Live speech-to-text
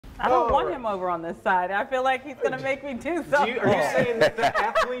I don't want him over on this side. I feel like he's going to make me do something. Are you saying that the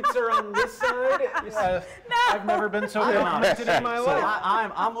athletes are on this side? No. I've never been so confident in my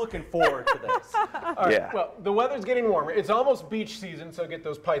life. I'm looking forward to this. All right, well, the weather's getting warmer. It's almost beach season, so get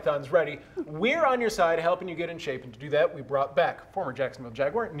those pythons ready. We're on your side helping you get in shape, and to do that, we brought back former Jacksonville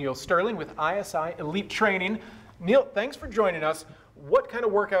Jaguar, Neil Sterling with ISI Elite Training. Neil, thanks for joining us. What kind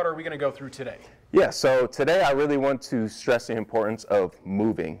of workout are we going to go through today? Yeah, so today I really want to stress the importance of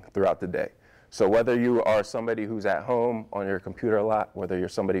moving throughout the day. So whether you are somebody who's at home on your computer a lot, whether you're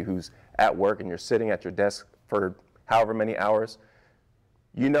somebody who's at work and you're sitting at your desk for however many hours,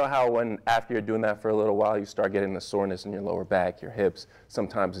 you know how when after you're doing that for a little while, you start getting the soreness in your lower back, your hips,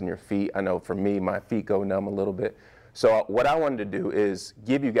 sometimes in your feet. I know for me, my feet go numb a little bit. So what I wanted to do is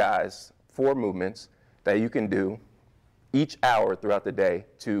give you guys 4 movements that you can do each hour throughout the day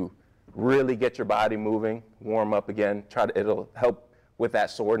to really get your body moving, warm up again. It'll help with that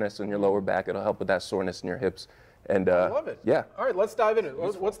soreness in your lower back. It'll help with that soreness in your hips. And I love it. Yeah. All right, let's dive into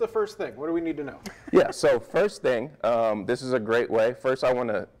it. What's the first thing? What do we need to know? Yeah, so first thing, this is a great way. First, I want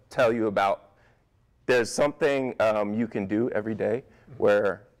to tell you about there's something you can do every day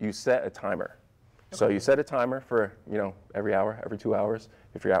where you set a timer. Okay. So you set a timer for, every hour, every 2 hours,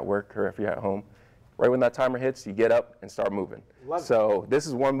 if you're at work or if you're at home. Right when that timer hits, you get up and start moving. So this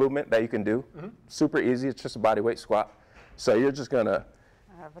is one movement that you can do. Super easy. It's just a body weight squat. So you're just going to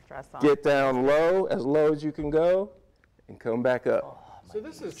get down low as you can go and come back up. So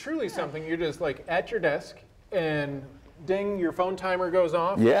this is truly something you're just like at your desk and ding, your phone timer goes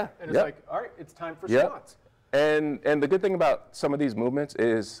off. Yeah. And it's like, all right, it's time for squats. And the good thing about some of these movements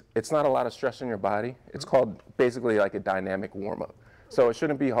is it's not a lot of stress in your body. It's called basically like a dynamic warm-up. So it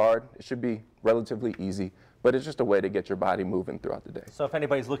shouldn't be hard. It should be relatively easy, but it's just a way to get your body moving throughout the day. So if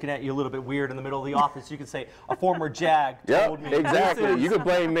anybody's looking at you a little bit weird in the middle of the office, you can say, a former Jag told me. Exactly. You could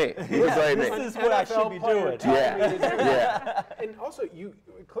blame me. You could blame me. This is what I should be doing. Yeah. And also,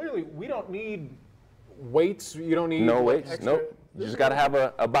 clearly, we don't need weights. You don't need no weights. Extra. Nope. You just got to have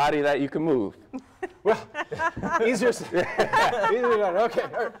a body that you can move. Well, easier said. Okay.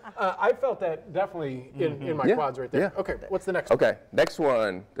 All right. I felt that definitely in my quads right there. Yeah. Okay. What's the next one? Okay. Next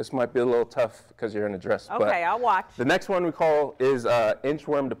one. This might be a little tough because you're in a dress. Okay, I'll watch. The next one we call is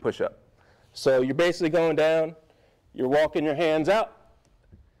inchworm to push up. So you're basically going down. You're walking your hands out.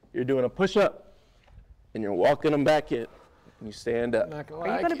 You're doing a push up, and you're walking them back in. And you stand up. Are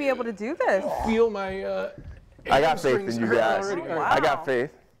you going to be able to do this? Feel my. I got faith in you guys. Oh, wow. I got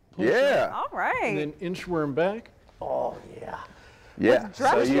faith. Yeah. All right. And then inchworm back. Oh, yeah. Yeah.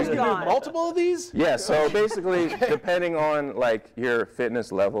 So you do multiple of these? Yeah. So basically, depending on like your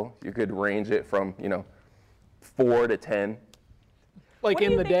fitness level, you could range it from 4 to 10. Like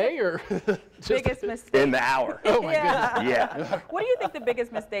in the day, or biggest mistake in the hour? Oh my goodness. Yeah. What do you think the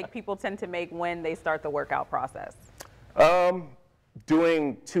biggest mistake people tend to make when they start the workout process?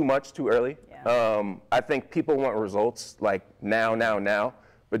 Doing too much too early. Yeah. I think people want results like now,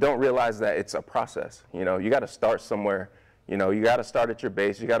 but don't realize that it's a process. You got to start somewhere. You got to start at your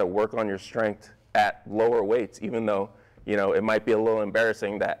base. You got to work on your strength at lower weights, even though, it might be a little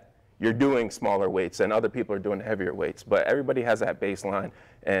embarrassing that you're doing smaller weights and other people are doing heavier weights. But everybody has that baseline,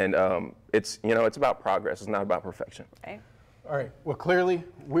 and it's about progress. It's not about perfection. Okay. All right. Well, clearly,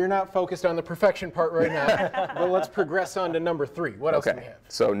 we're not focused on the perfection part right now. But let's progress on to number 3. What else do we have?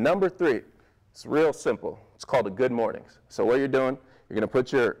 So number 3, it's real simple. It's called a good mornings. So what you're doing, you're going to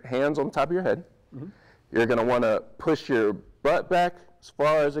put your hands on top of your head. You're going to want to push your butt back as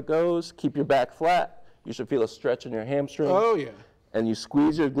far as it goes. Keep your back flat. You should feel a stretch in your hamstrings. Oh, yeah. And you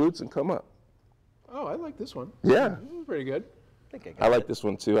squeeze your glutes and come up. Oh, I like this one. Yeah. This is pretty good. I like this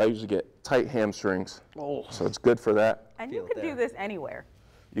one too. I usually get tight hamstrings. Oh. So it's good for that. And you can do this anywhere.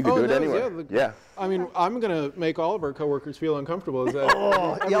 You can do it anywhere. Yeah. I mean, I'm going to make all of our coworkers feel uncomfortable. Is that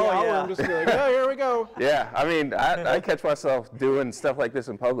yeah. I'm just going to be like, here we go. Yeah. I mean, I catch myself doing stuff like this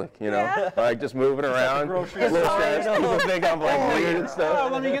in public, like just moving around. Little stress. People think I'm like weird and stuff. Oh,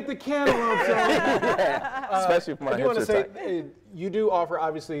 let me get the cantaloupe. Especially if my hips are tight. You do offer,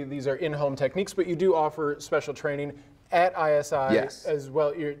 obviously, these are in-home techniques, but you do offer special training at ISI as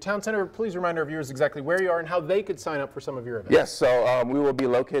well. Your town center, please remind our viewers exactly where you are and how they could sign up for some of your events. Yes, so we will be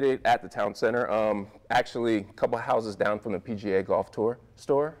located at the town center, actually a couple houses down from the PGA Golf Tour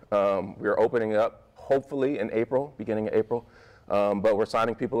store. We're opening up hopefully in April, beginning of April, but we're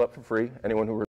signing people up for free. Anyone who